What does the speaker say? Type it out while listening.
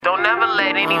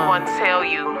anyone tell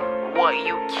you what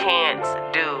you can't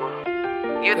do.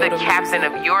 You're the captain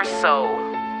of your soul,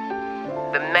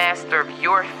 the master of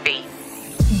your fate.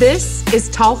 This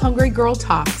is Tall Hungry Girl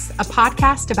Talks, a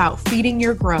podcast about feeding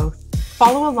your growth.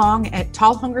 Follow along at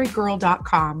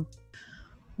tallhungrygirl.com.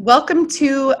 Welcome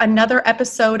to another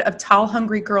episode of Tall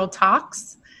Hungry Girl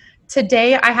Talks.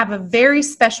 Today I have a very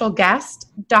special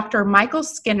guest, Dr. Michael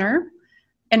Skinner,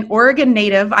 an Oregon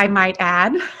native, I might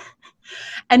add,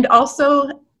 and also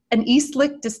an East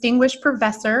Lick Distinguished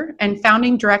Professor and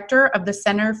founding director of the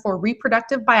Center for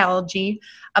Reproductive Biology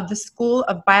of the School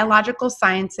of Biological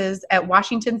Sciences at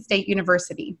Washington State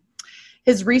University.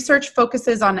 His research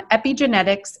focuses on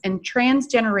epigenetics and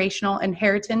transgenerational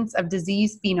inheritance of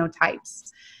disease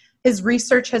phenotypes. His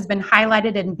research has been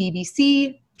highlighted in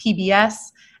BBC, PBS,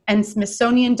 and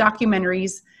Smithsonian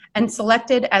documentaries, and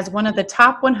selected as one of the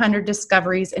top 100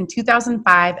 discoveries in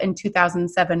 2005 and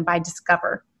 2007 by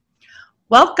Discover.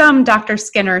 Welcome, Dr.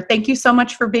 Skinner. Thank you so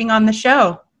much for being on the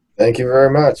show. Thank you very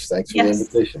much. Thanks for the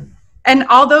invitation. And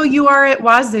although you are at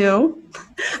Wazoo,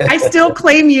 I still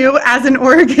claim you as an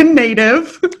Oregon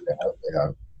native.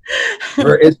 Yeah.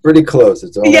 It's pretty close.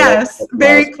 It's only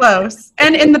very close.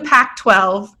 And in the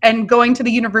Pac-12 and going to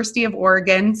the University of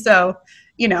Oregon. So,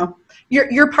 you know,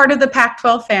 you're part of the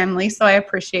Pac-12 family, so I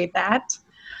appreciate that.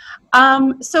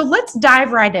 So let's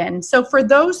dive right in. So for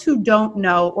those who don't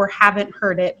know or haven't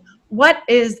heard it, what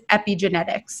is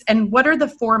epigenetics and what are the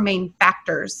four main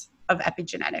factors of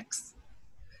epigenetics?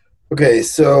 Okay,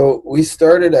 so we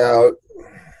started out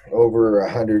over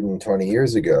 120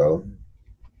 years ago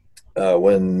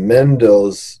when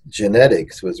Mendel's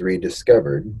genetics was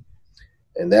rediscovered,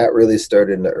 and that really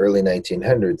started in the early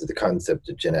 1900s, the concept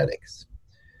of genetics.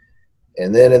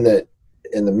 And then in the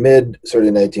mid sort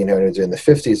of 1900s, or in the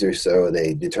 50s or so,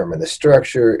 they determined the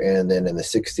structure, and then in the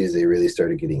 60s, they really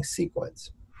started getting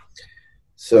sequence.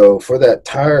 So for that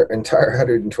entire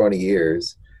 120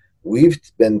 years, we've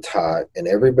been taught, and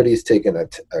everybody's taken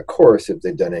a course, if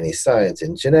they've done any science,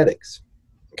 in genetics,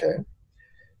 okay?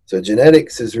 So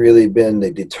genetics has really been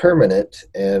the determinant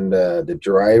and the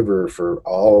driver for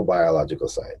all biological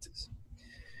sciences.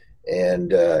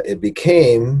 And it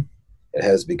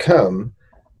has become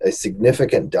a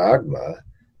significant dogma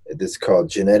that's called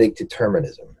genetic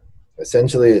determinism.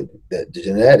 Essentially, the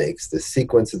genetics, the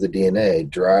sequence of the DNA,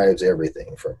 drives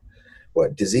everything from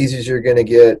what diseases you're going to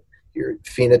get, your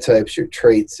phenotypes, your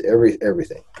traits,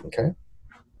 everything, okay?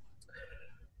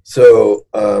 So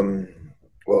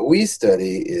what we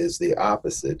study is the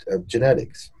opposite of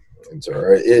genetics. And so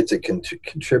it's a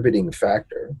contributing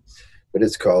factor, but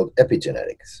it's called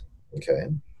epigenetics, okay?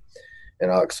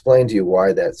 And I'll explain to you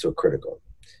why that's so critical.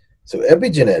 So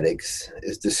epigenetics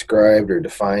is described or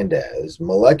defined as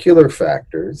molecular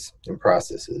factors and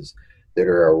processes that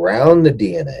are around the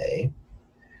DNA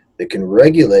that can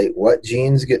regulate what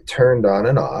genes get turned on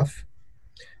and off.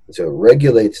 So it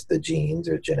regulates the genes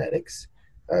or genetics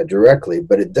directly,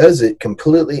 but it does it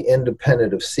completely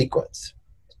independent of sequence.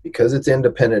 Because it's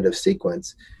independent of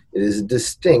sequence, it is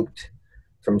distinct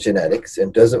from genetics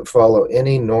and doesn't follow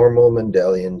any normal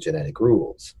Mendelian genetic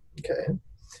rules, okay?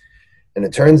 And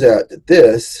it turns out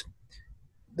that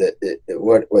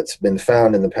what's been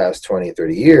found in the past 20,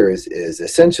 30 years is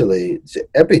essentially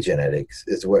epigenetics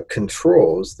is what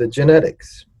controls the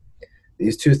genetics.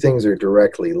 These two things are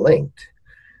directly linked.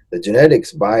 The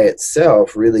genetics by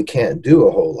itself really can't do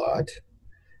a whole lot,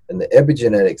 and the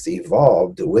epigenetics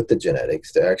evolved with the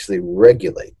genetics to actually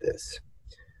regulate this.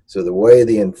 So the way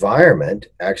the environment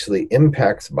actually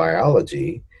impacts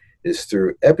biology is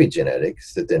through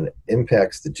epigenetics that then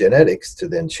impacts the genetics to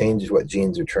then change what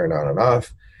genes are turned on and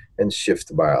off and shift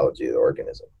the biology of the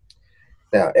organism.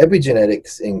 Now,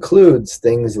 epigenetics includes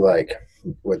things like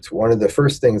what's one of the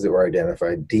first things that were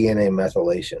identified, DNA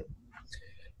methylation.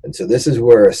 And so this is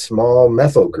where a small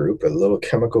methyl group, a little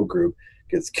chemical group,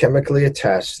 gets chemically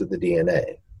attached to the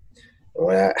DNA. And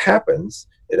when that happens,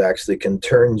 it actually can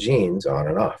turn genes on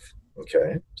and off,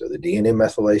 okay? So the DNA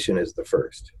methylation is the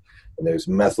first. And there's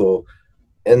methyltransferase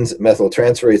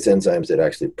enzymes that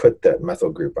actually put that methyl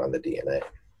group on the DNA.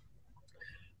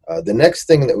 The next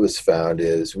thing that was found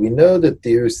is we know that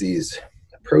there's these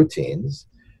proteins,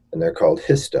 and they're called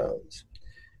histones.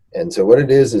 And so what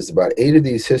it is about 8 of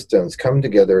these histones come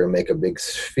together and make a big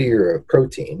sphere of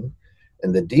protein,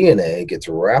 and the DNA gets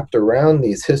wrapped around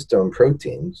these histone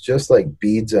proteins just like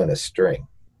beads on a string,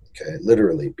 okay?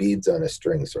 Literally beads on a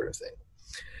string sort of thing.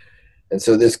 And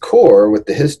so this core with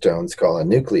the histones called a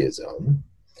nucleosome,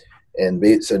 and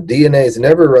so DNA is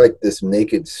never like this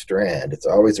naked strand. It's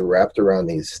always wrapped around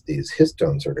these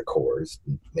histone sort of cores,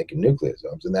 making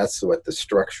nucleosomes, and that's what the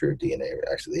structure of DNA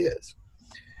actually is.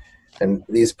 And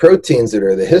these proteins that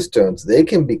are the histones, they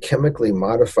can be chemically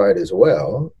modified as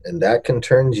well, and that can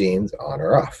turn genes on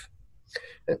or off,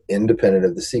 independent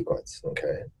of the sequence,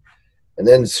 okay? And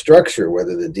then structure,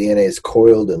 whether the DNA is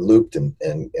coiled and looped and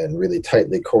really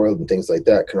tightly coiled and things like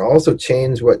that, can also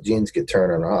change what genes get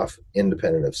turned on or off,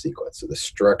 independent of sequence, so the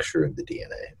structure of the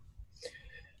DNA.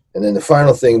 And then the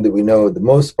final thing that we know the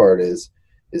most part is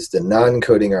the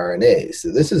non-coding RNA. So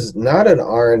this is not an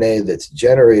RNA that's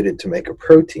generated to make a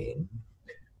protein.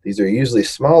 These are usually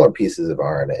smaller pieces of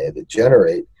RNA that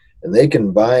generate, and they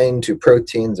can bind to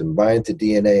proteins and bind to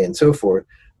DNA and so forth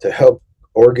to help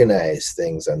organize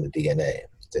things on the DNA,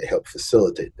 to help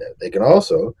facilitate that. They can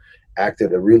also act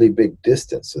at a really big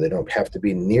distance, so they don't have to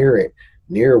be near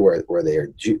where they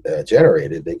are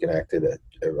generated. They can act at a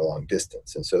long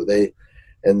distance. And so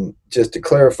and just to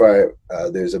clarify,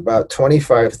 there's about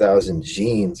 25,000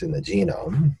 genes in the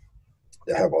genome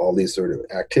that have all these sort of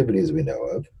activities we know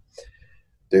of.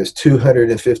 There's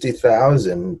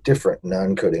 250,000 different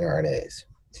non-coding RNAs.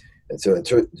 And so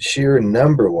sheer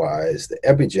number-wise, the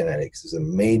epigenetics is a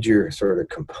major sort of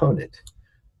component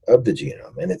of the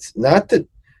genome. And it's not that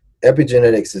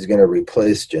epigenetics is going to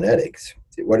replace genetics.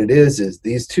 What it is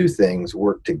these two things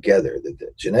work together.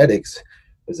 The genetics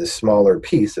is a smaller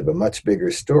piece of a much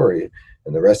bigger story,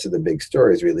 and the rest of the big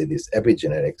story is really these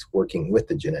epigenetics working with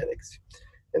the genetics.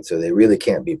 And so they really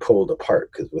can't be pulled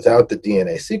apart, because without the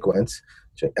DNA sequence,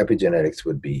 epigenetics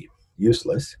would be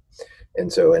useless.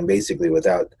 And basically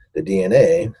without the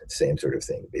DNA, same sort of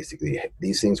thing. Basically,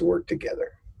 these things work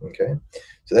together, okay?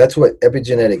 So that's what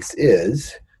epigenetics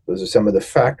is. Those are some of the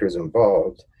factors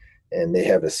involved, and they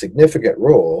have a significant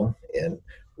role in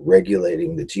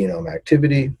regulating the genome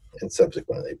activity and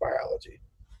subsequently biology.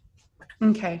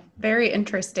 Okay, very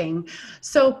interesting.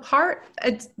 So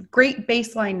it's great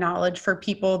baseline knowledge for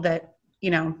people that,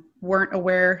 weren't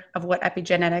aware of what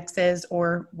epigenetics is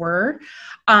or were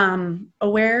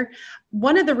aware.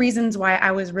 One of the reasons why I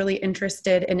was really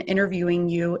interested in interviewing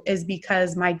you is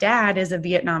because my dad is a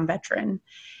Vietnam veteran,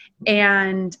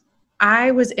 and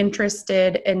I was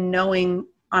interested in knowing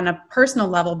on a personal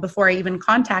level, before I even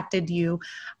contacted you,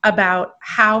 about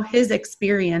how his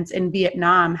experience in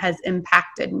Vietnam has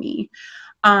impacted me.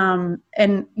 And,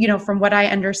 from what I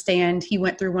understand, he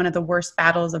went through one of the worst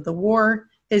battles of the war.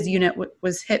 His unit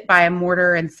was hit by a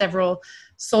mortar, and several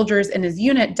soldiers in his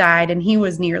unit died, and he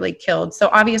was nearly killed. So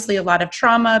obviously a lot of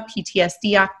trauma,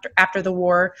 PTSD after the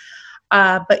war.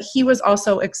 But he was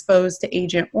also exposed to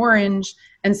Agent Orange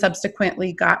and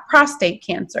subsequently got prostate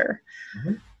cancer.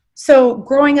 Mm-hmm. So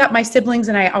growing up, my siblings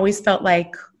and I always felt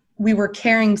like we were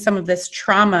carrying some of this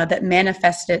trauma that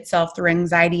manifested itself through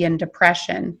anxiety and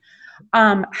depression.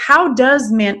 How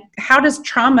does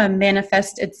trauma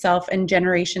manifest itself in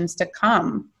generations to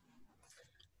come,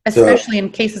 especially in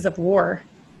cases of war?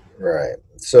 Right.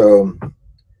 So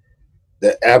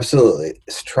absolutely,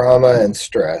 trauma and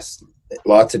stress,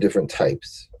 lots of different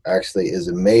types, actually is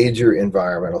a major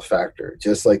environmental factor,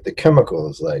 just like the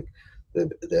chemicals, like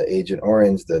the Agent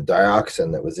Orange, the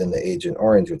dioxin that was in the Agent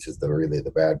Orange, which is really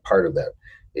the bad part of that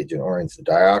Agent Orange. The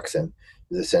dioxin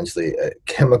is essentially a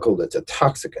chemical that's a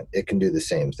toxicant. It can do the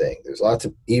same thing. There's lots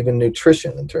of, even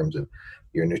nutrition, in terms of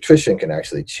your nutrition can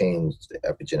actually change the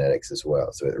epigenetics as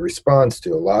well. So it responds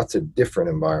to lots of different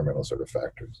environmental sort of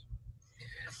factors.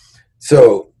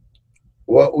 So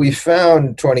what we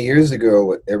found 20 years ago,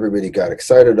 what everybody got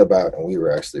excited about, and we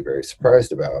were actually very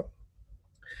surprised about,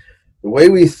 the way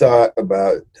we thought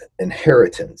about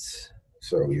inheritance.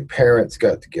 So your parents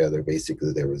got together,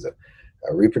 basically there was a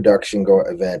reproduction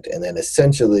event, and then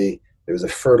essentially there was a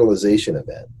fertilization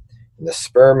event. And the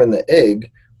sperm and the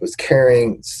egg was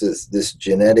carrying this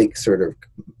genetic sort of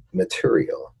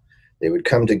material. They would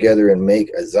come together and make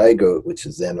a zygote, which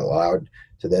is then allowed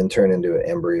to then turn into an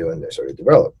embryo and sort of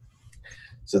develop.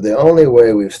 So the only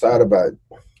way we've thought about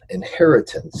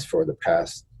inheritance for the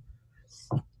past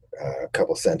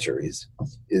couple centuries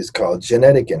is called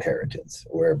genetic inheritance,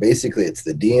 where basically it's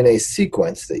the DNA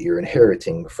sequence that you're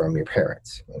inheriting from your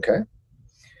parents, okay?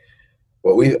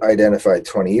 What we identified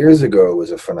 20 years ago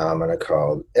was a phenomena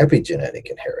called epigenetic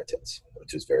inheritance,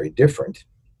 which is very different.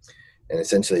 And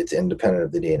essentially it's independent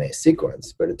of the DNA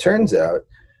sequence. But it turns out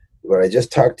what I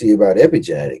just talked to you about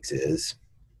epigenetics is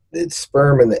the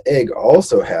sperm and the egg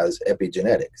also has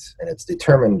epigenetics, and it's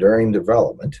determined during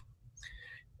development.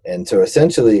 And so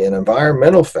essentially an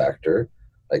environmental factor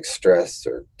like stress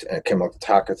or chemical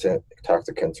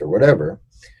toxicants or whatever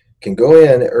can go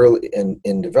in early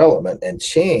in development and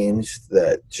change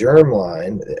that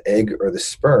germline, the egg or the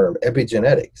sperm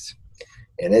epigenetics.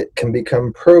 And it can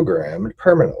become programmed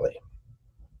permanently,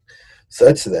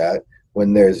 such that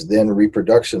when there's then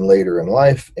reproduction later in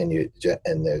life and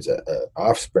there's a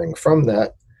offspring from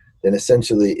that, then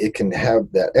essentially it can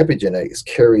have that epigenetics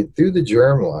carried through the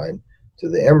germline to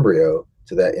the embryo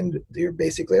to that your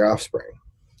basically offspring.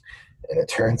 And it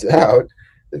turns out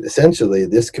that essentially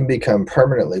this can become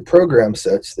permanently programmed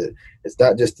such that it's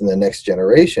not just in the next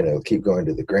generation, it'll keep going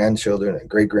to the grandchildren and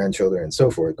great-grandchildren and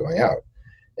so forth going out.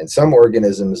 And some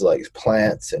organisms like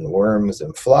plants and worms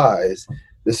and flies,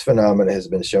 this phenomenon has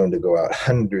been shown to go out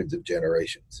hundreds of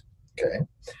generations, okay?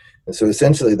 And so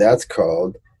essentially that's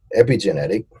called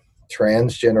epigenetic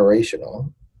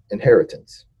transgenerational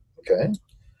inheritance, okay?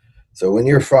 So when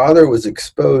your father was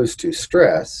exposed to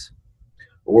stress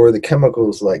or the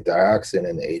chemicals like dioxin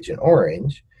and Agent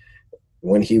Orange,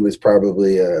 when he was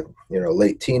probably a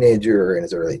late teenager or in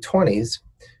his early 20s,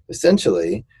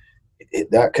 essentially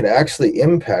that could actually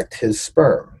impact his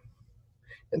sperm.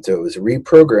 And so it was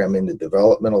reprogramming the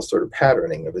developmental sort of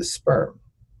patterning of his sperm.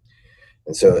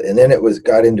 And then it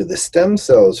got into the stem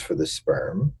cells for the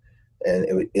sperm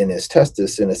and in his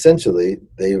testis, and essentially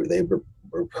they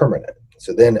were permanent.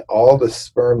 So then all the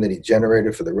sperm that he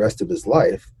generated for the rest of his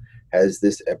life has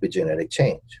this epigenetic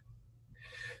change.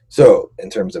 So in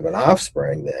terms of an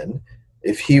offspring then,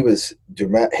 if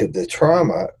the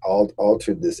trauma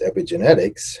altered this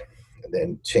epigenetics, and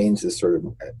then changed this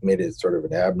made it sort of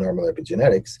an abnormal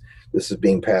epigenetics, this is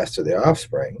being passed to the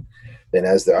offspring. Then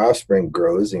as the offspring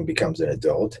grows and becomes an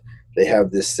adult, they have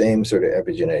this same sort of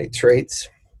epigenetic traits.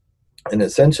 And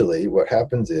essentially what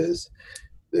happens is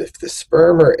if the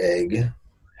sperm or egg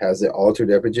has the altered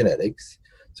epigenetics,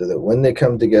 so that when they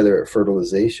come together at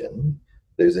fertilization,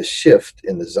 there's a shift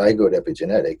in the zygote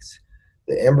epigenetics.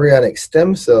 The embryonic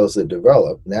stem cells that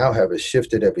develop now have a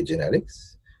shifted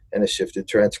epigenetics and a shifted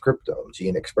transcriptome,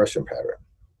 gene expression pattern.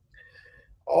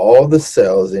 All the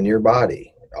cells in your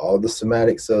body, all the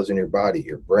somatic cells in your body,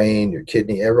 your brain, your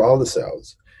kidney, all the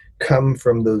cells come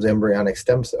from those embryonic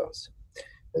stem cells.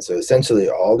 And so essentially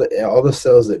all the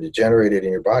cells that are generated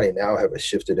in your body now have a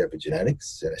shifted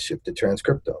epigenetics and a shifted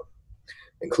transcriptome,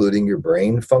 including your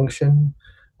brain function,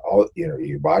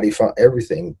 your body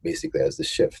everything basically has the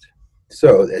shift.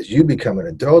 So as you become an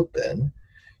adult then,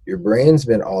 your brain's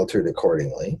been altered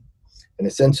accordingly. And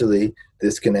essentially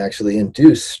this can actually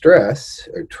induce stress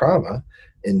or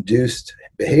trauma-induced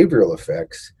behavioral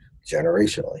effects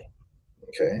generationally,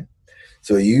 okay?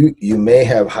 So you may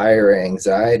have higher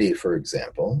anxiety, for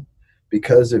example,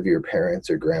 because of your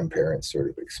parents or grandparents' sort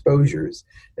of exposures,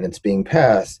 and it's being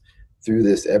passed through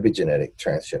this epigenetic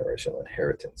transgenerational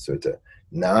inheritance. So it's a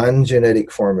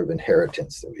non-genetic form of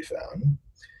inheritance that we found,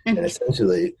 and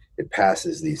essentially it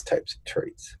passes these types of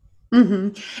traits.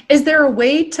 Mm-hmm. Is there a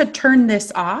way to turn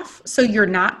this off so you're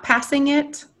not passing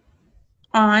it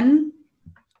on?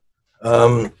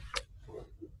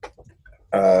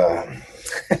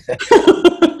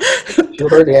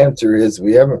 Short answer is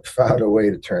we haven't found a way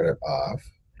to turn it off.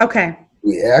 Okay.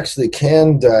 We actually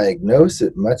can diagnose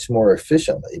it much more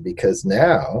efficiently because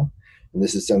now, and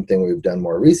this is something we've done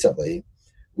more recently,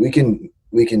 we can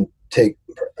take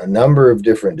a number of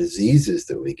different diseases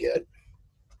that we get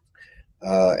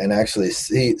and actually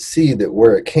see that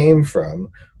where it came from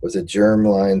was a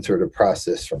germline sort of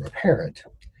process from a parent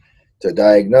to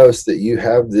diagnose that you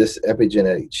have this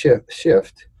epigenetic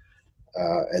shift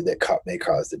and that may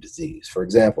cause the disease. For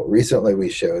example, recently we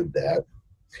showed that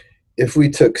if we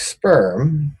took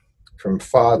sperm from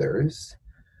fathers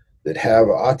that have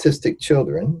autistic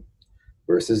children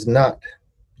versus not,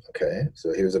 okay,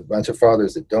 so here's a bunch of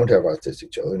fathers that don't have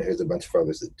autistic children, here's a bunch of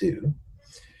fathers that do.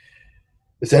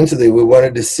 Essentially, we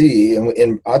wanted to see, and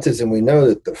in autism, we know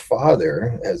that the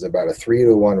father has about a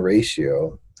 3-to-1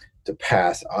 ratio to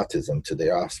pass autism to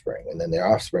the offspring, and then the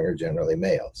offspring are generally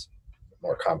males,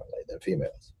 more commonly than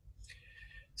females.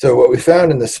 So what we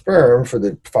found in the sperm for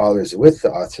the fathers with the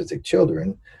autistic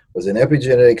children was an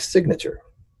epigenetic signature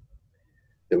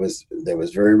that was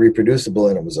very reproducible,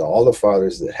 and it was all the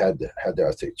fathers that had the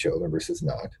autistic children versus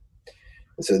not.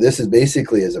 And so this is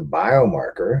basically as a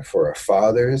biomarker for a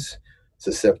father's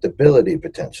susceptibility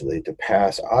potentially to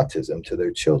pass autism to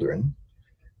their children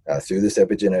through this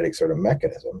epigenetic sort of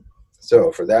mechanism.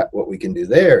 So for that, what we can do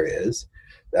there is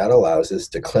that allows us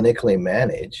to clinically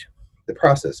manage the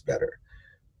process better.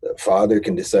 The father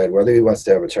can decide whether he wants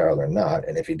to have a child or not,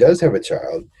 and if he does have a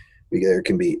child, there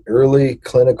can be early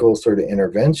clinical sort of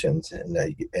interventions in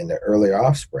the early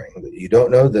offspring. You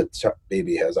don't know that the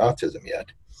baby has autism yet,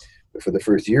 but for the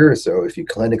first year or so, if you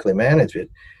clinically manage it,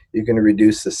 you can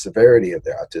reduce the severity of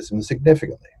the autism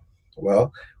significantly.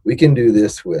 Well, we can do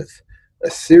this with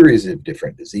a series of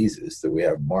different diseases that we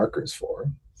have markers for.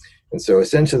 And so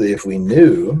essentially, if we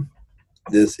knew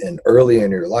this in early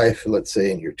in your life, let's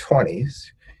say in your 20s,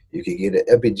 you could get an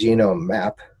epigenome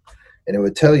map, and it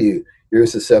would tell you you're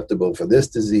susceptible for this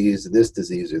disease, or this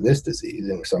disease,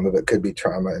 and some of it could be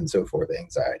trauma and so forth,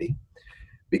 anxiety.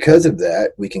 Because of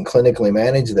that, we can clinically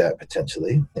manage that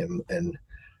potentially,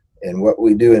 and what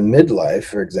we do in midlife,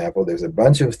 for example, there's a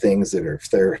bunch of things that are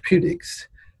therapeutics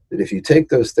that if you take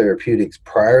those therapeutics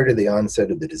prior to the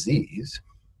onset of the disease,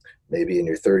 maybe in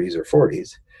your 30s or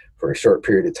 40s, for a short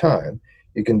period of time,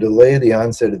 you can delay the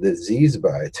onset of the disease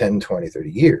by 10, 20,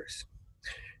 30 years.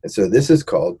 And so this is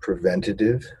called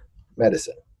preventative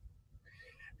medicine.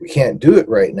 We can't do it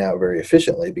right now very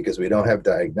efficiently because we don't have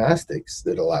diagnostics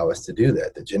that allow us to do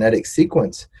that. The genetic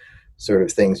sequence sort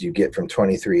of things you get from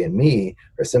 23andMe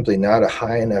are simply not a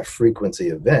high enough frequency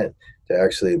event to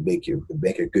actually make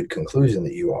a good conclusion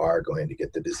that you are going to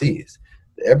get the disease.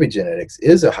 The epigenetics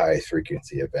is a high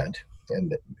frequency event,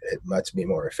 and it must be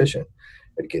more efficient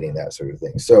at getting that sort of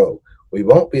thing. So we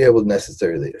won't be able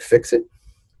necessarily to fix it,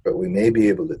 but we may be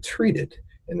able to treat it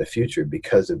in the future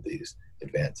because of these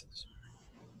advances.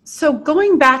 So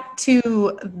going back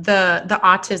to the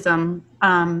autism,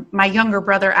 my younger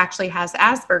brother actually has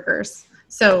Asperger's.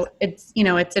 So it's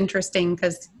interesting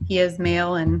because he is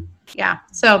male, and yeah.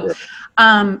 So,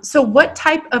 so what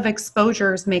type of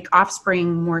exposures make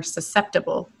offspring more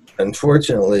susceptible?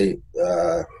 Unfortunately,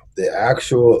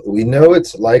 we know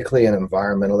it's likely an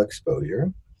environmental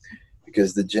exposure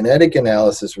because the genetic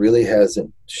analysis really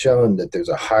hasn't shown that there's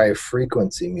a high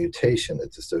frequency mutation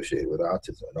that's associated with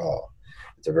autism at all.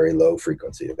 It's a very low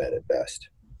frequency event at best.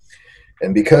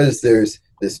 And because there's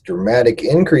this dramatic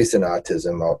increase in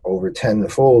autism over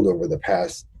tenfold over the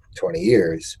past 20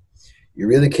 years, you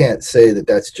really can't say that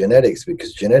that's genetics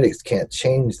because genetics can't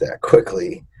change that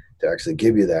quickly to actually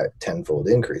give you that tenfold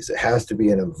increase. It has to be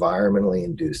an environmentally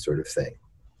induced sort of thing.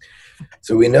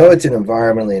 So we know it's an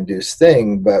environmentally induced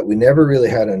thing, but we never really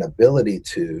had an ability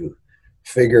to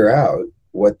figure out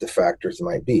what the factors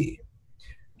might be.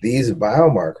 These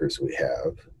biomarkers we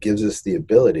have gives us the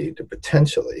ability to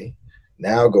potentially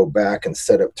now go back and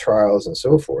set up trials and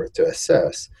so forth to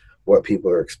assess what people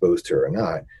are exposed to or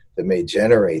not that may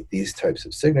generate these types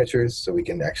of signatures so we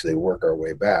can actually work our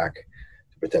way back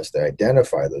to potentially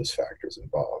identify those factors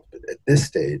involved. But at this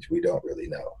stage, we don't really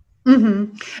know.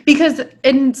 Mm-hmm. Because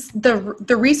in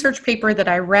the research paper that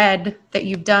I read that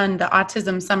you've done, the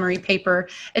autism summary paper,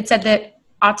 it said that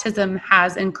autism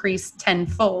has increased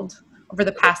tenfold over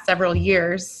the past several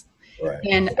years, right,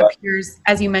 and appears,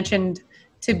 as you mentioned,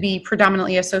 to be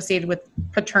predominantly associated with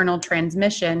paternal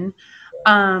transmission.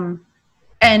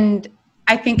 And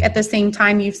I think at the same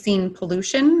time, you've seen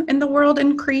pollution in the world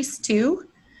increase too.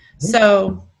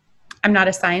 So I'm not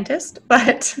a scientist,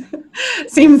 but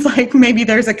seems like maybe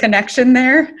there's a connection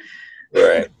there.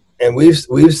 Right. And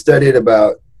we've studied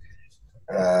about,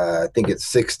 I think it's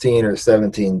 16 or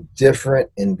 17 different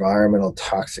environmental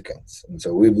toxicants. And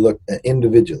so we've looked at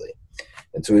individually.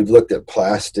 And so we've looked at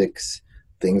plastics,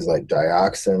 things like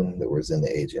dioxin that was in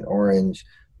the Agent Orange,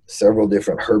 several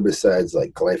different herbicides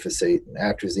like glyphosate and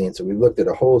atrazine. So we've looked at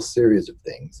a whole series of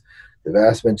things. The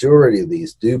vast majority of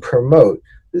these do promote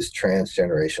this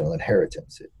transgenerational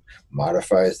inheritance. It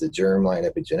modifies the germline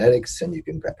epigenetics, and you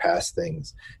can pass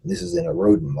things, and this is in a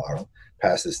rodent model,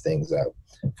 passes things out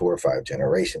 4 or 5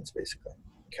 generations, basically.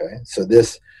 Okay, so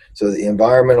the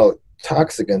environmental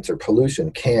toxicants or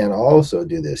pollution can also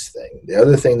do this thing. The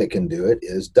other thing that can do it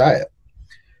is diet.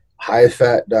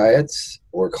 High-fat diets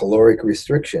or caloric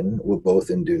restriction will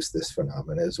both induce this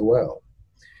phenomenon as well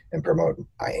and promote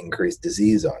increased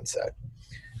disease onset.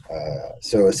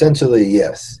 So essentially,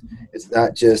 yes, it's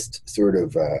not just sort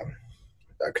of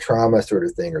a trauma sort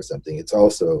of thing or something. It's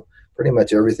also pretty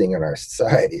much everything in our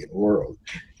society and world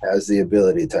has the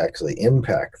ability to actually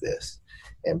impact this.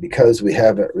 And because we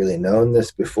haven't really known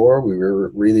this before, we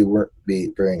really weren't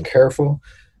being very careful.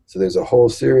 So there's a whole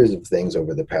series of things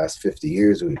over the past 50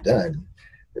 years we've done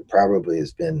that probably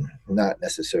has been not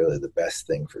necessarily the best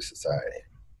thing for society.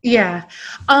 Yeah.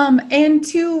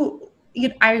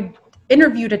 I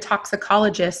interviewed a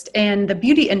toxicologist, and the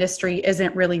beauty industry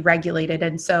isn't really regulated.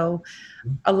 And so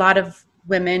a lot of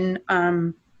women,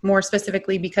 more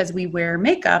specifically because we wear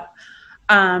makeup,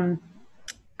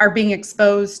 are being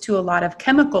exposed to a lot of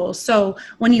chemicals. So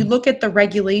when you look at the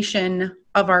regulation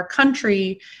of our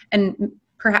country, and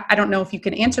perhaps, I don't know if you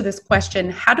can answer this question,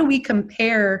 how do we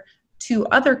compare to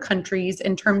other countries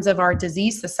in terms of our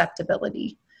disease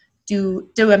susceptibility? Do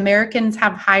Americans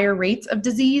have higher rates of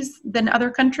disease than other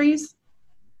countries?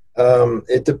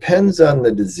 It depends on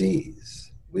the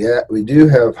disease. We do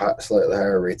have slightly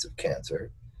higher rates of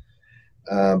cancer,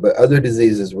 but other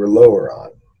diseases we're lower on.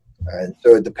 And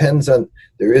so it depends on,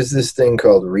 there is this thing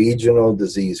called regional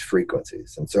disease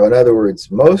frequencies. And so in other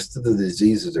words, most of the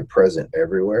diseases are present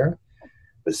everywhere,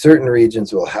 but certain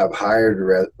regions will have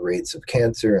higher rates of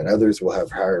cancer and others will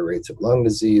have higher rates of lung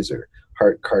disease or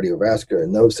heart cardiovascular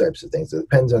and those types of things. It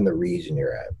depends on the region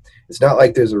you're at. It's not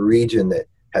like there's a region that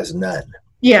has none.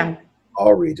 Yeah.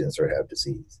 All regions are have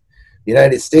disease. The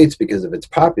United States, because of its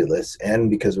populace and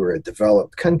because we're a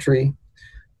developed country,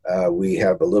 we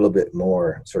have a little bit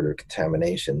more sort of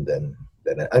contamination than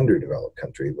an underdeveloped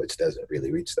country, which doesn't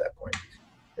really reach that point.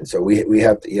 And so you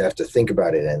have to think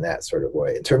about it in that sort of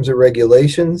way. In terms of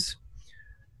regulations,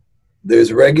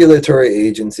 there's regulatory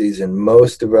agencies in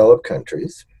most developed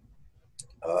countries,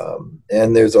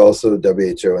 and there's also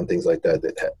WHO and things like that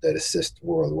that assist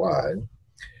worldwide.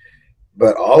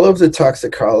 But all of the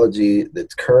toxicology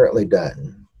that's currently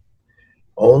done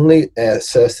only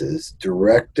assesses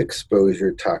direct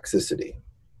exposure toxicity.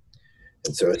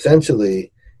 And so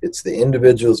essentially, it's the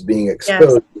individuals being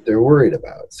exposed that they're worried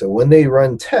about. So when they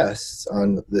run tests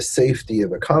on the safety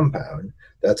of a compound,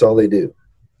 that's all they do.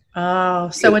 Oh,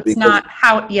 so it's not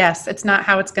how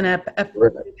it's going to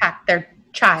impact their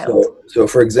child. So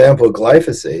for example,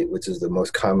 glyphosate, which is the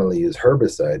most commonly used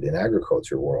herbicide in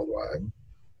agriculture worldwide,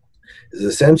 is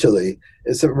essentially,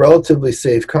 it's a relatively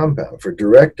safe compound. For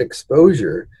direct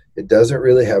exposure, it doesn't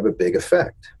really have a big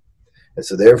effect. And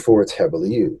so therefore, it's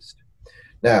heavily used.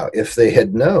 Now, if they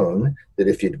had known that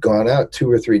if you'd gone out 2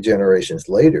 or 3 generations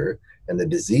later, and the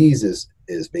disease is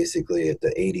basically at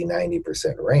the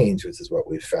 80-90% range, which is what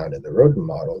we've found in the rodent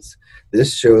models,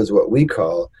 this shows what we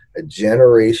call a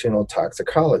generational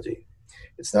toxicology.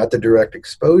 It's not the direct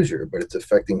exposure, but it's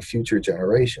affecting future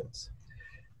generations.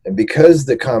 And because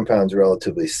the compound's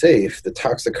relatively safe, the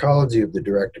toxicology of the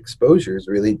direct exposure is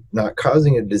really not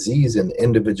causing a disease in the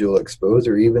individual exposed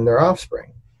or even their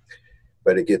offspring.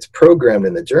 But it gets programmed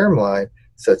in the germline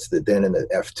such that then in the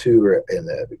F2 or in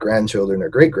the grandchildren or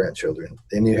great-grandchildren,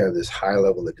 then you have this high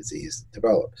level of disease that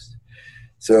develops.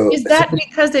 So is that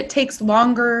because it takes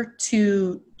longer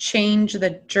to change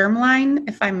the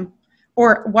germline?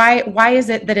 Or why is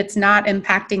it that it's not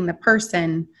impacting the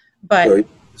person, but...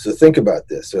 So think about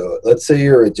this. So let's say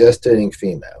you're a gestating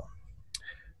female.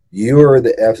 You're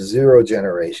the F0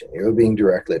 generation. You're being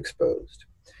directly exposed.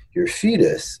 Your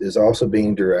fetus is also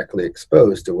being directly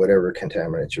exposed to whatever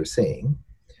contaminants you're seeing.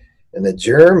 And the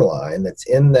germline that's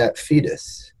in that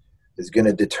fetus is going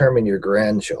to determine your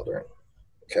grandchildren.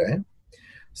 Okay?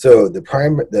 So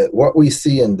what we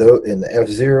see in the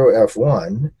F0,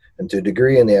 F1, and to a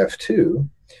degree in the F2,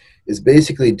 is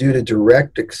basically due to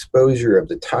direct exposure of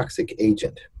the toxic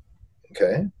agent.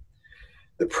 Okay?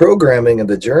 The programming of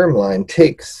the germline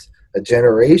takes a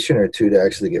generation or 2 to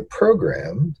actually get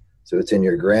programmed, so it's in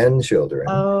your grandchildren.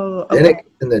 Oh, okay. Then it gets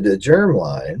in the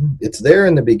germline. It's there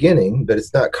in the beginning, but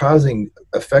it's not causing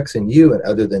effects in you and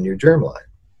other than your germline.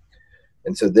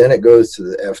 And so then it goes to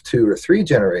the F2 or 3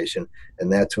 generation,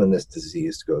 and that's when this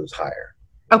disease goes higher.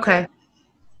 Okay.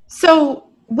 So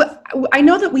I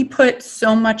know that we put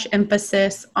so much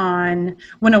emphasis on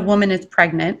when a woman is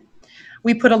pregnant.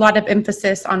 We put a lot of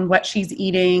emphasis on what she's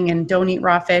eating and don't eat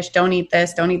raw fish, don't eat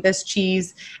this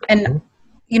cheese. And,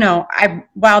 you know,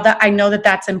 while I know that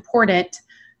that's important,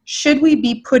 should we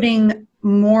be putting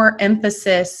more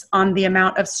emphasis on the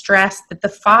amount of stress that the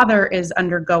father is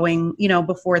undergoing, you know,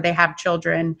 before they have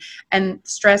children, and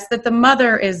stress that the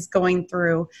mother is going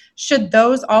through? Should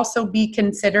those also be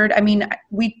considered? I mean,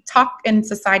 we talk in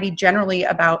society generally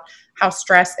about how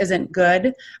stress isn't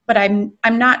good, but I'm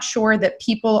not sure that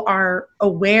people are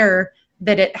aware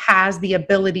that it has the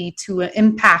ability to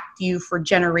impact you for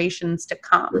generations to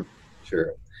come.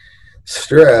 Sure.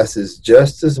 Stress is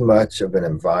just as much of an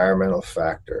environmental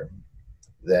factor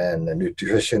than the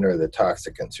nutrition or the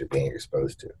toxicants you're being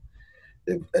exposed to.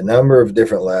 A number of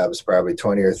different labs, probably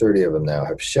 20 or 30 of them now,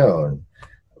 have shown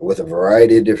with a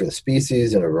variety of different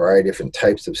species and a variety of different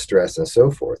types of stress and so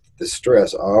forth, the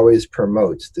stress always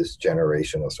promotes this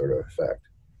generational sort of effect.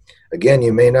 Again,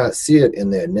 you may not see it in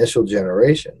the initial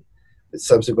generation, but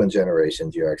subsequent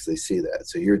generations, you actually see that.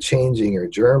 So you're changing your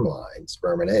germline,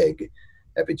 sperm and egg,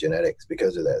 epigenetics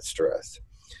because of that stress.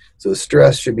 So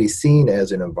stress should be seen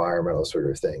as an environmental sort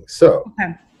of thing. So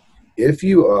if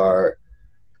you are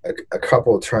a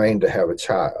couple trying to have a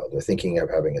child or thinking of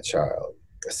having a child,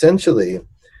 essentially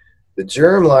the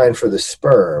germline for the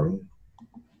sperm,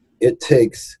 it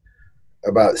takes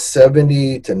about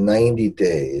 70 to 90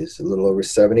 days, a little over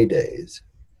 70 days,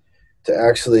 to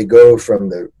actually go from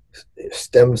the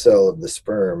stem cell of the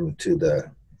sperm to the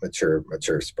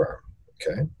mature sperm,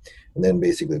 okay? And then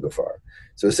basically go far.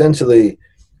 So essentially,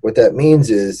 what that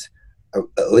means is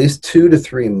at least 2 to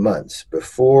 3 months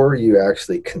before you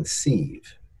actually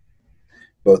conceive,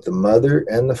 both the mother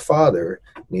and the father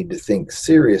need to think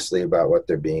seriously about what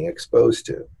they're being exposed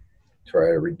to. Try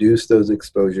to reduce those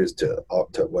exposures to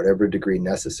whatever degree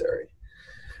necessary.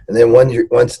 And then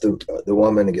once the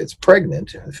woman gets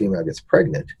pregnant, the female gets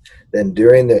pregnant, then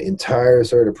during the entire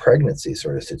sort of pregnancy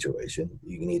sort of situation,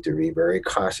 you need to be very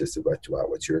cautious about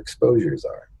what your exposures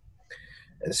are.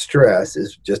 And stress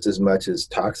is just as much as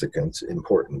toxicants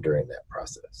important during that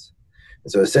process.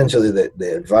 And so essentially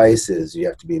the advice is you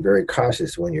have to be very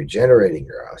cautious when you're generating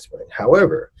your offspring.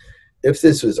 However, if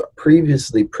this was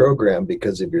previously programmed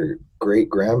because of your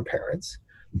great-grandparents,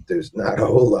 there's not a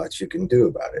whole lot you can do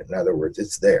about it. In other words,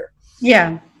 it's there.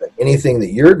 Yeah. But anything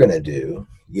that you're going to do,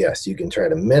 yes, you can try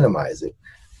to minimize it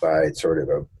by sort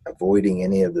of avoiding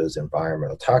any of those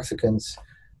environmental toxicants,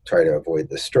 try to avoid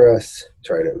the stress,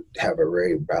 try to have a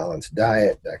very balanced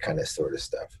diet, that kind of sort of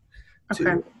stuff to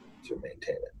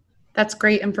maintain it. That's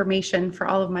great information for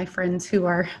all of my friends who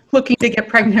are looking to get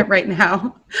pregnant right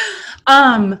now.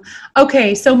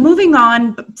 Okay, so moving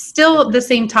on, still the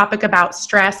same topic about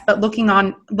stress, but looking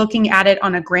at it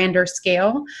on a grander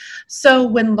scale. So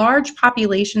when large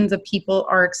populations of people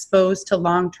are exposed to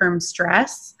long-term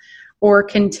stress or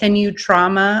continued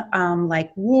trauma,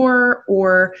 like war,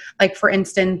 or like, for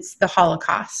instance, the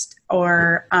Holocaust,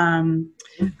 or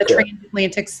the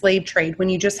transatlantic slave trade, when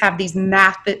you just have these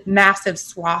massive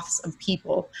swaths of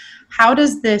people, how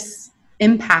does this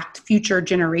impact future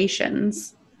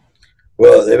generations?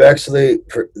 Well, they've actually,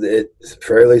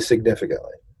 fairly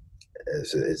significantly,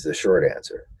 is the short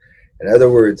answer. In other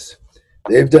words,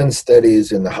 they've done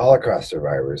studies in the Holocaust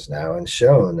survivors now and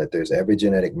shown that there's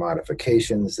epigenetic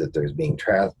modifications, that there's being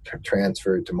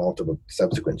transferred to multiple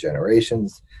subsequent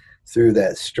generations through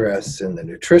that stress and the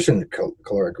nutrition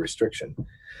caloric restriction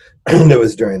that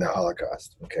was during the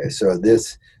Holocaust. Okay, so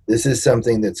this is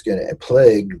something that's going to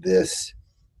plague this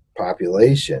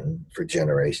population for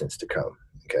generations to come.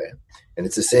 Okay, and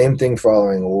it's the same thing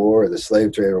following war or the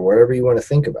slave trade or whatever you want to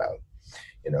think about.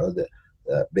 You know,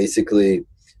 basically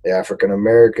the African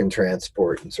American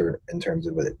transport in terms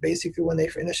of it, basically when they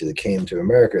initially came to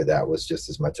America, that was just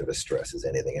as much of a stress as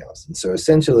anything else. And so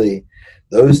essentially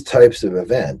those types of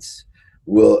events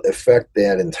will affect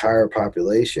that entire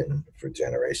population for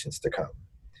generations to come.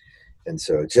 And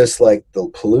so just like the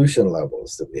pollution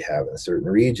levels that we have in certain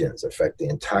regions affect the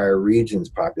entire region's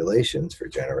populations for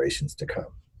generations to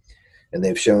come. And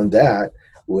they've shown that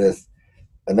with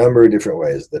a number of different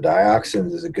ways. The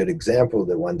dioxins is a good example,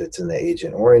 the one that's in the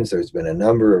Agent Orange. There's been a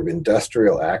number of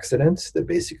industrial accidents that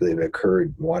basically have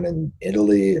occurred, one in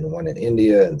Italy and one in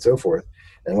India and so forth.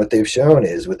 And what they've shown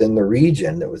is within the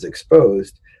region that was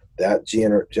exposed, that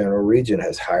general region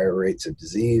has higher rates of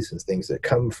disease and things that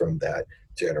come from that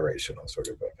generational sort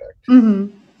of effect.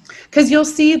 Mm-hmm. Because you'll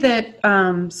see that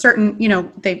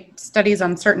certain, studies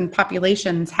on certain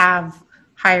populations have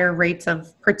higher rates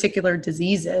of particular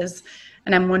diseases.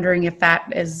 And I'm wondering if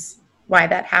that is why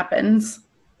that happens.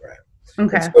 Right.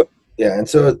 Okay. And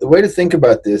so the way to think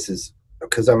about this is,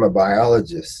 because I'm a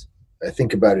biologist, I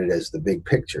think about it as the big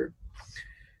picture.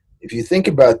 If you think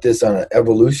about this on an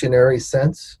evolutionary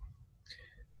sense,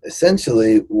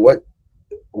 essentially what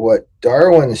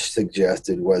Darwin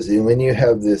suggested was when you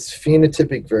have this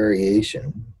phenotypic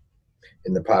variation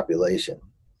in the population,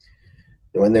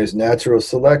 when there's natural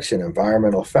selection,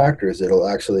 environmental factors, it'll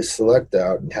actually select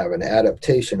out and have an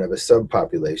adaptation of a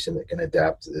subpopulation that can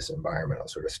adapt to this environmental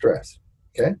sort of stress.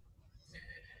 Okay?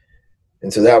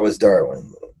 And so that was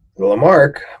Darwin.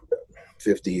 Lamarck,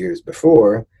 50 years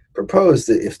before, proposed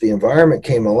that if the environment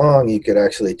came along, you could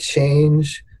actually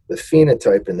change the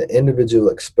phenotype in the individual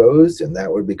exposed, and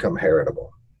that would become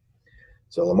heritable.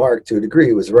 So Lamarck, to a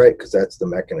degree, was right, because that's the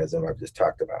mechanism I've just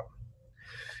talked about.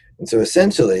 And so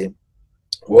essentially,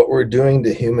 what we're doing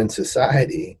to human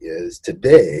society is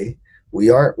today,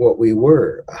 we aren't what we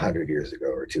were 100 years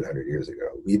ago or 200 years ago.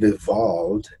 We've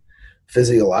evolved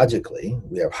physiologically.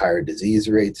 We have higher disease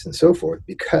rates and so forth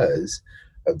because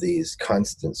of these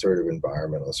constant sort of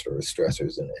environmental sort of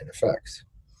stressors and effects.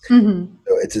 Mm-hmm.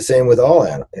 So it's the same with all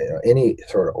any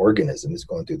sort of organism is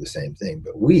going through the same thing,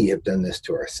 but we have done this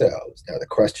to ourselves. Now the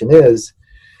question is,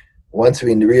 once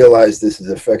we realize this is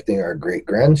affecting our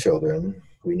great-grandchildren,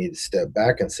 we need to step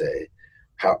back and say,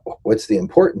 what's the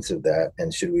importance of that,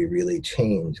 and should we really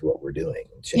change what we're doing?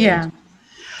 Yeah.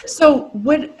 So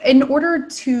in order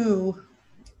to,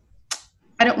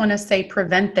 I don't want to say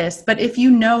prevent this, but if you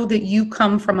know that you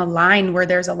come from a line where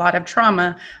there's a lot of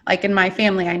trauma, like in my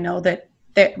family, I know that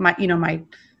my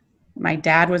my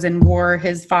dad was in war,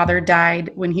 his father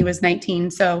died when he was 19.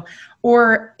 So,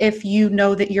 or if you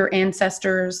know that your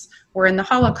ancestors were in the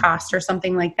Holocaust or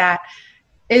something like that,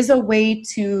 is a way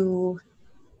to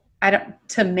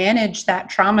manage that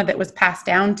trauma that was passed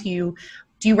down to you.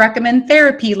 Do you recommend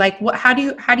therapy? Like how do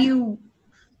you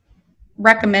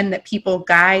recommend that people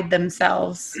guide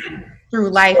themselves through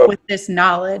life with this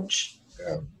knowledge?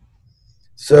 Yeah.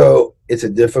 So it's a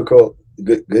difficult,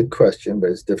 good question, but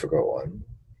it's a difficult one.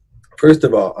 First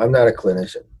of all, I'm not a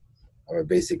clinician. I'm a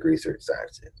basic research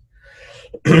scientist.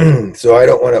 So I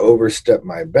don't want to overstep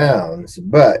my bounds,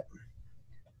 but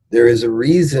there is a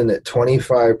reason that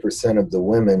 25% of the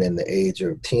women in the age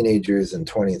of teenagers and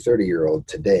 20, 30-year-old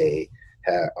today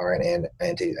are on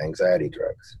anti-anxiety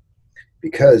drugs,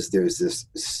 because there's this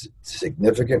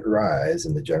significant rise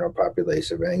in the general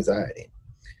population of anxiety.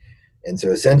 And so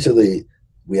essentially,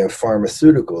 we have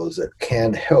pharmaceuticals that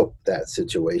can help that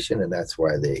situation, and that's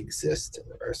why they exist and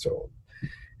are sold.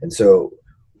 And so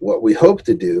what we hope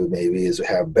to do maybe is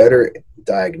have better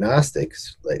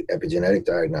diagnostics, like epigenetic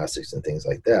diagnostics and things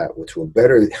like that, which will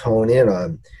better hone in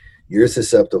on you're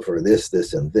susceptible for this,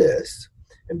 this, and this.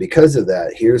 And because of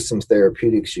that, here's some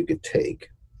therapeutics you could take.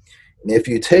 And if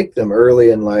you take them early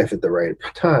in life at the right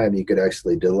time, you could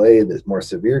actually delay the more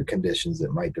severe conditions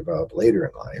that might develop later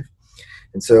in life.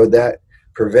 And so that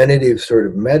preventative sort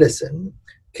of medicine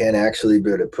can actually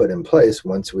be put in place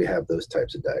once we have those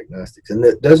types of diagnostics. And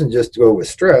it doesn't just go with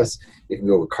stress. It can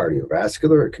go with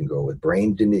cardiovascular. It can go with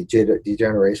brain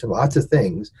degeneration, lots of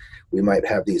things we might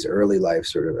have these early life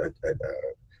sort of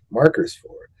markers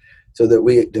for, so that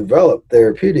we develop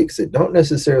therapeutics that don't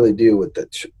necessarily deal with the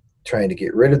trying to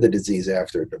get rid of the disease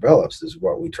after it develops, is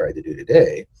what we try to do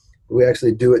today. We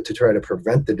actually do it to try to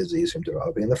prevent the disease from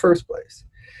developing in the first place.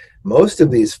 Most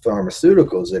of these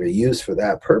pharmaceuticals that are used for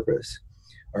that purpose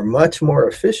are much more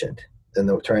efficient than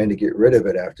trying to get rid of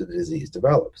it after the disease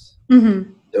develops.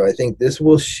 Mm-hmm. So I think this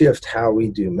will shift how we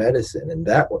do medicine, and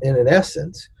that, in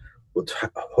essence, will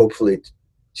hopefully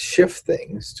shift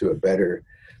things to a better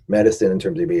medicine in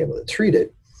terms of being able to treat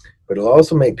it. But it'll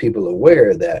also make people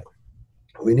aware that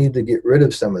we need to get rid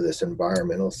of some of this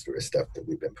environmental sort of stuff that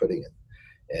we've been putting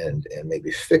in, and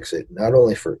maybe fix it, not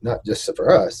just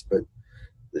for us, but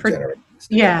the generations.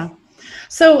 Yeah.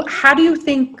 So how do you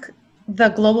think the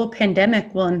global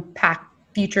pandemic will impact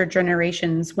future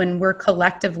generations when we're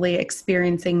collectively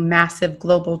experiencing massive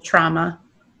global trauma?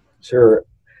 Sure.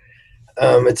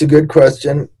 It's a good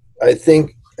question. I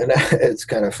think, and it's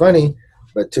kind of funny,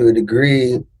 but to a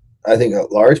degree, I think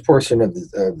a large portion of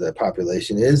the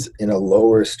population is in a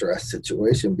lower stress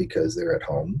situation because they're at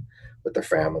home with their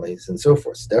families and so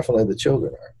forth. Definitely the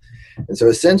children are. And so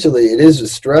essentially it is a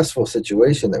stressful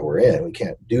situation that we're in. We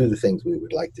can't do the things we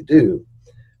would like to do.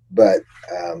 But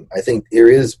I think there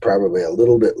is probably a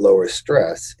little bit lower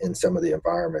stress in some of the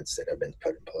environments that have been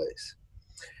put in place.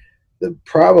 The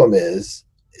problem is,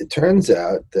 it turns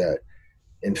out that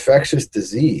infectious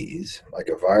disease, like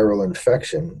a viral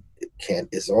infection,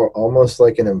 is almost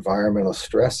like an environmental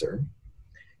stressor,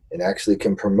 and actually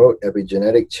can promote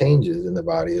epigenetic changes in the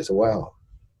body as well.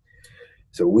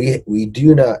 So we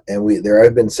do not, and there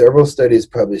have been several studies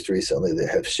published recently that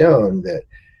have shown that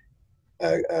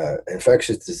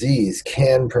infectious disease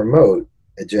can promote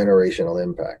a generational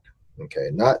impact. Okay,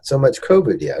 not so much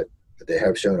COVID yet, but they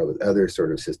have shown it with other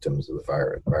sort of systems with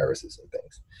viruses and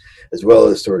things, as well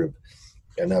as sort of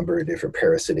a number of different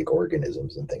parasitic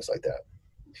organisms and things like that.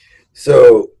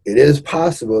 So it is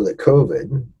possible that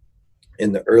COVID,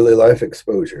 in the early life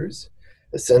exposures,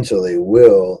 essentially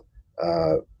will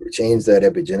change that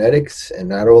epigenetics, and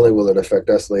not only will it affect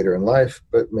us later in life,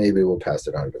 but maybe we'll pass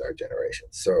it on to our generation.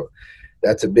 So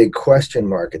that's a big question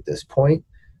mark at this point,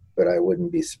 but I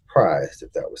wouldn't be surprised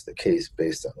if that was the case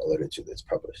based on the literature that's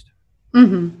published.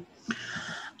 Mm-hmm.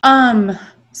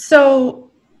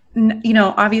 So,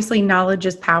 obviously knowledge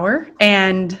is power,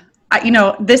 and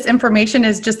this information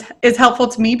is helpful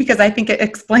to me because I think it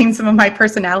explains some of my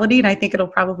personality, and I think it'll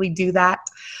probably do that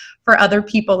for other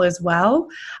people as well,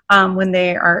 when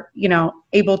they are,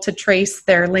 able to trace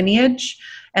their lineage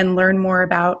and learn more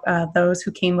about those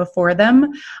who came before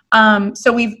them.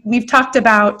 So we've talked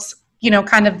about,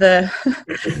 kind of the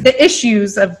the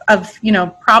issues of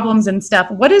problems and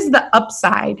stuff. What is the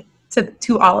upside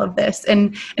to all of this?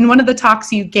 And in one of the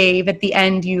talks you gave at the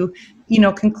end, you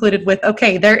concluded with,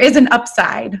 okay, there is an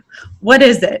upside. What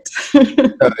is it?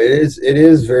 It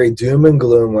is very doom and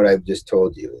gloom. What I've just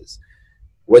told you is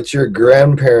what your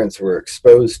grandparents were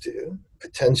exposed to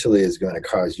potentially is going to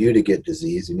cause you to get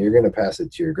disease, and you're going to pass it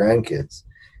to your grandkids,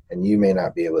 and you may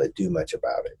not be able to do much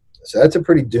about it. So that's a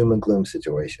pretty doom and gloom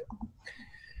situation.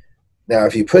 Now,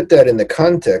 if you put that in the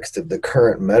context of the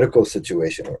current medical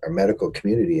situation or medical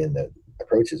community and the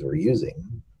approaches we're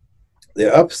using,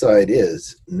 the upside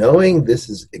is knowing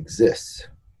exists.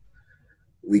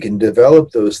 We can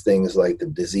develop those things like the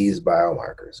disease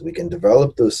biomarkers. We can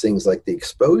develop those things like the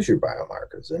exposure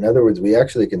biomarkers. In other words, we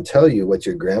actually can tell you what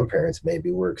your grandparents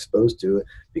maybe were exposed to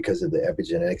because of the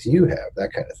epigenetics you have,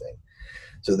 that kind of thing.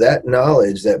 So that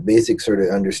knowledge, that basic sort of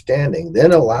understanding,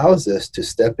 then allows us to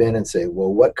step in and say,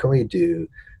 well, what can we do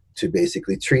to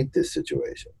basically treat this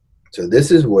situation? So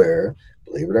this is where,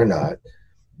 believe it or not,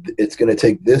 it's going to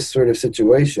take this sort of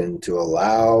situation to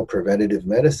allow preventative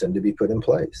medicine to be put in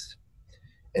place.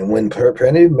 And when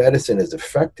preventative medicine is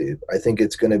effective, I think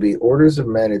it's going to be orders of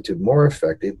magnitude more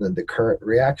effective than the current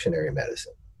reactionary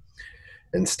medicine.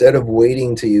 Instead of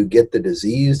waiting till you get the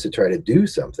disease to try to do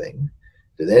something,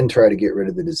 to then try to get rid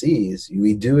of the disease,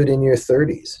 we do it in your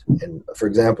 30s. And for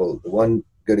example, one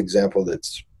good example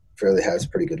that's has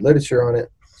pretty good literature on it,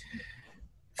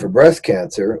 for breast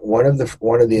cancer, one of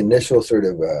the initial sort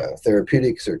of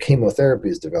therapeutics or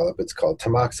chemotherapies developed, it's called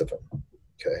tamoxifen.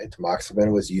 Okay,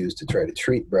 tamoxifen was used to try to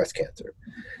treat breast cancer.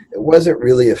 It wasn't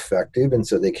really effective, and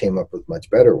so they came up with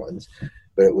much better ones,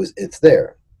 but it's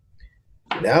there.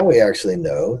 Now we actually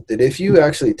know that if you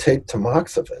actually take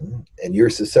tamoxifen and you're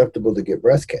susceptible to get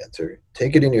breast cancer,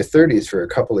 take it in your 30s for a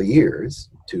couple of years,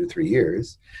 2 to 3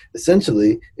 years,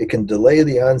 essentially it can delay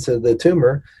the onset of the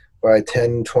tumor by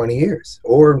 10, 20 years,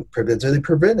 or potentially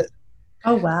prevent it.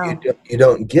 Oh, wow. You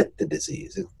don't get the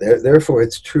disease. Therefore,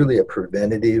 it's truly a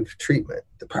preventative treatment.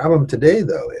 The problem today,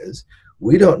 though, is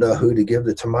we don't know who to give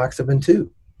the tamoxifen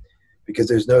to because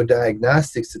there's no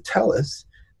diagnostics to tell us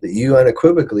that you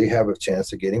unequivocally have a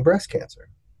chance of getting breast cancer.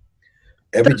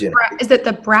 Epigenetics. Is it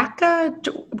the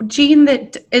BRCA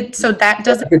gene so that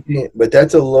doesn't? But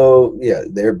that's a low,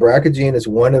 their BRCA gene is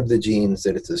one of the genes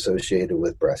that it's associated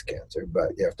with breast cancer.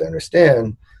 But you have to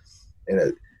understand, in a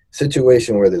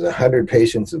situation where there's 100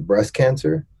 patients with breast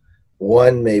cancer,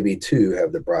 1, maybe 2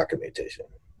 have the BRCA mutation.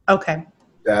 Okay.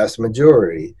 Vast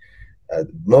majority.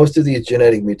 Most of these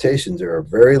genetic mutations are a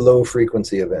very low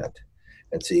frequency event.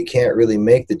 And so you can't really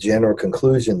make the general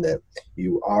conclusion that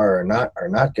you are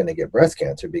not going to get breast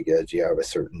cancer because you have a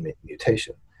certain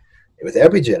mutation. With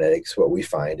epigenetics, what we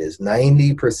find is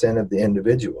 90% of the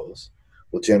individuals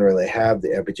will generally have the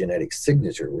epigenetic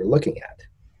signature we're looking at.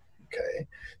 Okay,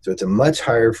 so it's a much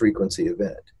higher frequency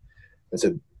event. And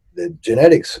so the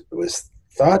genetics was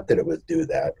thought that it would do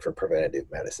that for preventative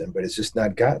medicine, but it's just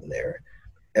not gotten there.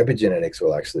 Epigenetics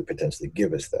will actually potentially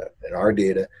give us that. And our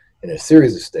data in a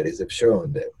series of studies have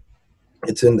shown that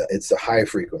it's a high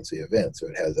frequency event, so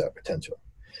it has that potential.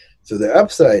 So the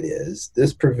upside is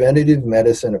this preventative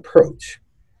medicine approach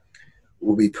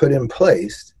will be put in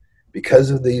place because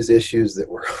of these issues that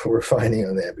we're finding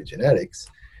on the epigenetics.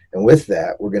 And with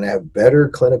that, we're going to have better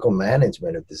clinical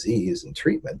management of disease and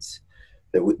treatments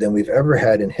than we've ever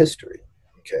had in history.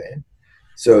 Okay,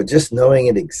 so just knowing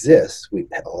it exists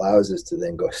allows us to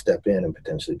then go step in and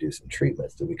potentially do some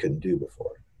treatments that we couldn't do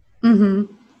before.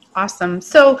 Mm-hmm. Awesome.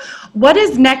 So what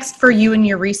is next for you in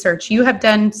your research? You have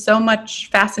done so much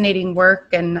fascinating work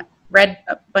and read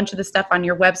a bunch of the stuff on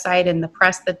your website and the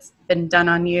press that's been done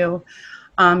on you.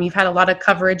 You've had a lot of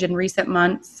coverage in recent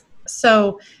months.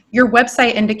 So your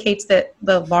website indicates that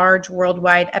the large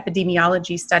worldwide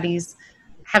epidemiology studies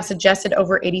have suggested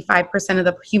over 85% of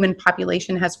the human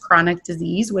population has chronic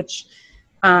disease, which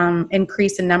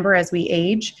increase in number as we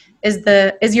age.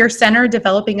 Is your center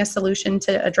developing a solution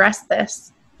to address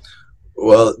this?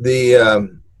 Well, the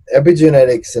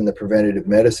epigenetics and the preventative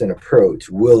medicine approach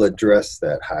will address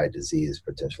that high disease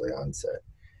potentially onset.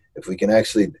 If we can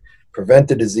actually prevent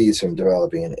the disease from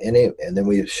developing and then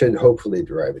we should hopefully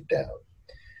drive it down.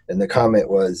 And the comment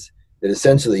was that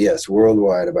essentially, yes,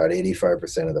 worldwide, about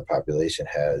 85% of the population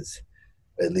has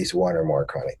at least one or more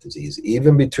chronic disease.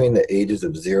 Even between the ages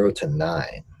of 0 to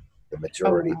 9, the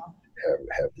majority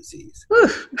have disease.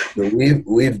 So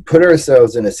we've put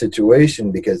ourselves in a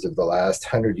situation because of the last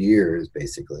 100 years,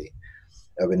 basically,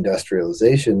 of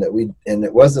industrialization and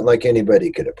it wasn't like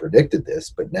anybody could have predicted this,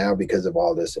 but now because of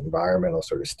all this environmental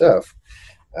sort of stuff,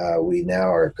 we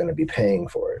now are going to be paying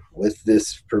for it. With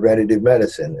this preventative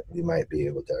medicine, we might be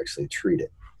able to actually treat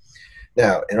it.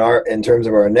 Now, in terms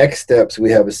of our next steps,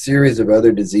 we have a series of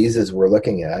other diseases we're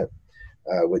looking at,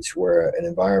 which were an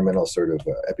environmental sort of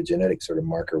epigenetic sort of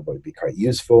marker would be quite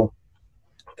useful.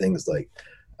 Things like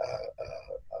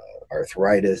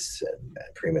arthritis and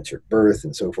premature birth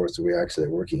and so forth. So we're actually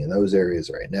working in those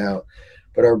areas right now.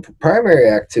 But our primary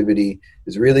activity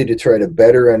is really to try to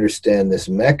better understand this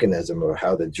mechanism of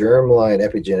how the germline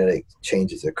epigenetic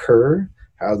changes occur,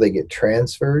 how they get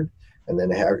transferred, and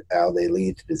then how they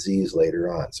lead to disease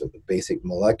later on. So the basic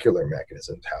molecular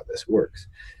mechanisms, how this works,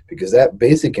 because that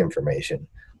basic information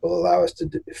will allow us to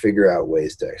figure out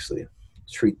ways to actually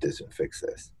treat this and fix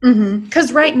this.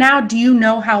 Because right now, do you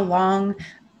know how long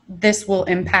this will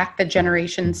impact the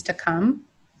generations to come?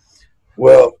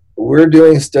 Well, we're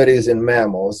doing studies in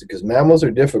mammals because mammals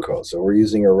are difficult. So we're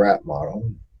using a rat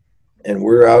model, and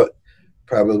we're out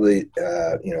probably,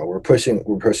 we're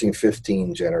pushing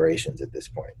 15 generations at this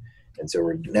point. And so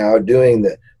we're now doing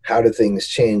how do things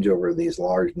change over these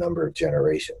large number of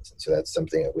generations. And so that's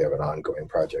something that we have an ongoing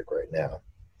project right now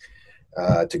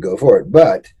to go forward.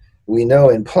 But we know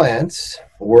in plants,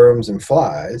 worms and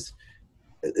flies,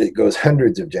 it goes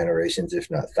hundreds of generations, if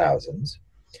not thousands.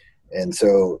 And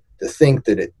so to think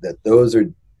that those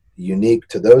are unique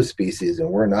to those species and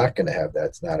we're not going to have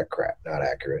that's not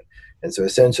accurate. And so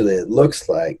essentially it looks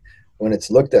like when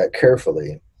it's looked at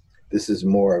carefully, this is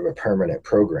more of a permanent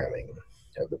programming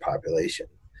of the population,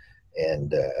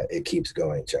 and it keeps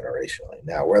going generationally.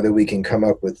 Now, whether we can come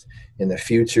up with in the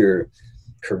future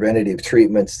preventative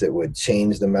treatments that would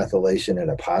change the methylation in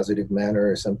a positive manner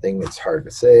or something, it's hard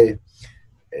to say.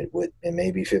 It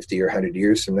may be 50 or 100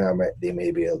 years from now, they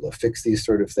may be able to fix these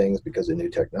sort of things because of new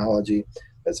technology.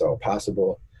 That's all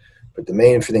possible. But the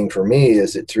main thing for me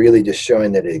is it's really just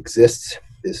showing that it exists.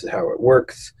 This is how it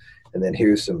works. And then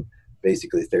here's some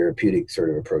basically therapeutic sort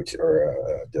of approach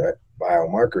or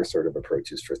biomarker sort of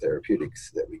approaches for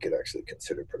therapeutics that we could actually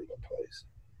consider putting in place.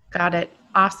 Got it.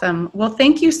 Awesome. Well,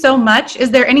 thank you so much.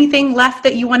 Is there anything left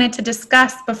that you wanted to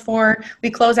discuss before we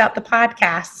close out the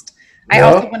podcast?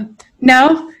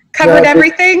 Covered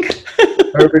everything?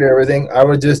 Covered everything. I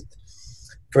would just,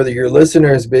 for your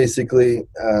listeners, basically,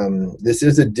 this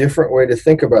is a different way to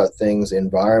think about things.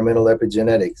 Environmental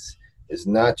epigenetics is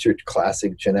not your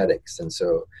classic genetics. And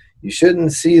so you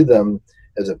shouldn't see them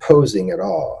as opposing at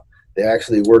all. They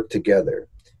actually work together.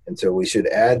 And so we should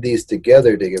add these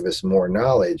together to give us more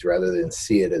knowledge rather than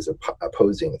see it as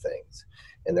opposing things.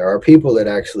 And there are people that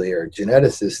actually are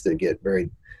geneticists that get very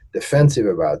defensive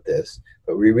about this,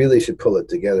 but we really should pull it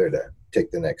together to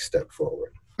take the next step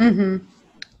forward.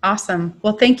 Awesome.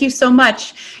 Well, thank you so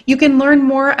much. You can learn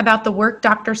more about the work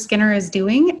Dr. Skinner is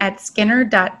doing at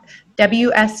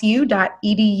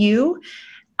skinner.wsu.edu.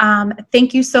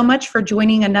 Thank you so much for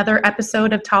joining another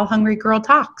episode of Tall Hungry Girl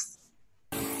Talks.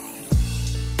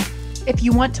 If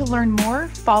you want to learn more,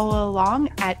 follow along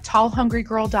at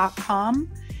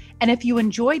tallhungrygirl.com. And if you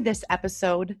enjoyed this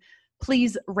episode,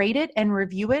 please rate it and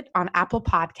review it on Apple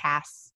Podcasts.